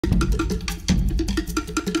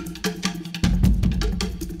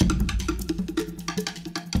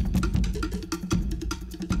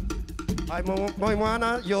Hi,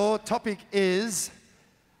 Moemoana. Your topic is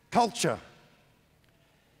culture.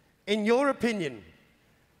 In your opinion,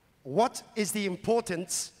 what is the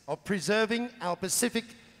importance of preserving our Pacific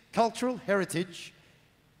cultural heritage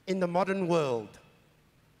in the modern world?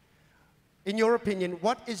 In your opinion,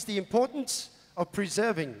 what is the importance of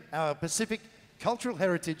preserving our Pacific cultural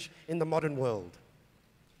heritage in the modern world?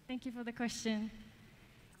 Thank you for the question.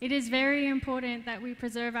 It is very important that we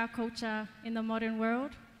preserve our culture in the modern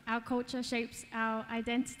world. Our culture shapes our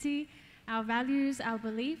identity, our values, our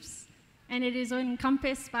beliefs, and it is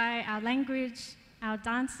encompassed by our language, our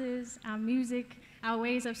dances, our music, our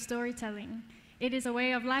ways of storytelling. It is a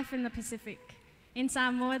way of life in the Pacific. In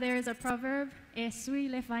Samoa, there is a proverb, "E sui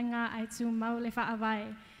le whainga ai tu mau le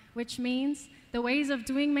whaawai," which means the ways of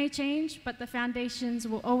doing may change, but the foundations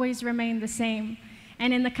will always remain the same.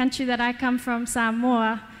 And in the country that I come from,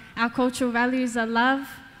 Samoa, our cultural values are love,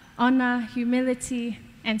 honor, humility,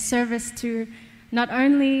 and service to not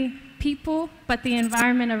only people, but the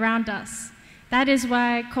environment around us. That is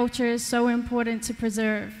why culture is so important to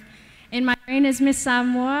preserve. In my reign as Miss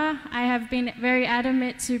Samoa, I have been very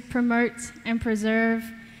adamant to promote and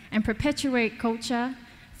preserve and perpetuate culture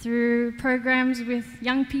through programs with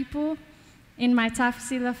young people in my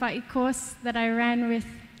Tafsila Fa'i course that I ran with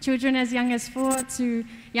children as young as 4 to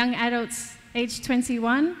young adults aged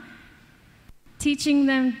 21, teaching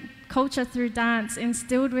them culture through dance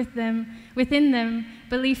instilled within them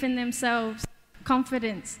belief in themselves,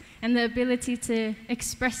 confidence, and the ability to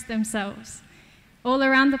express themselves. All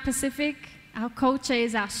around the Pacific, our culture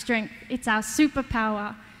is our strength. It's our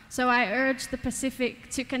superpower. So I urge the Pacific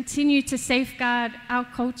to continue to safeguard our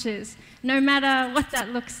cultures, no matter what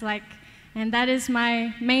that looks like. And that is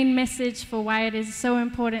my main message for why it is so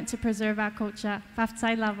important to preserve our culture.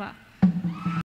 Whaftai lava.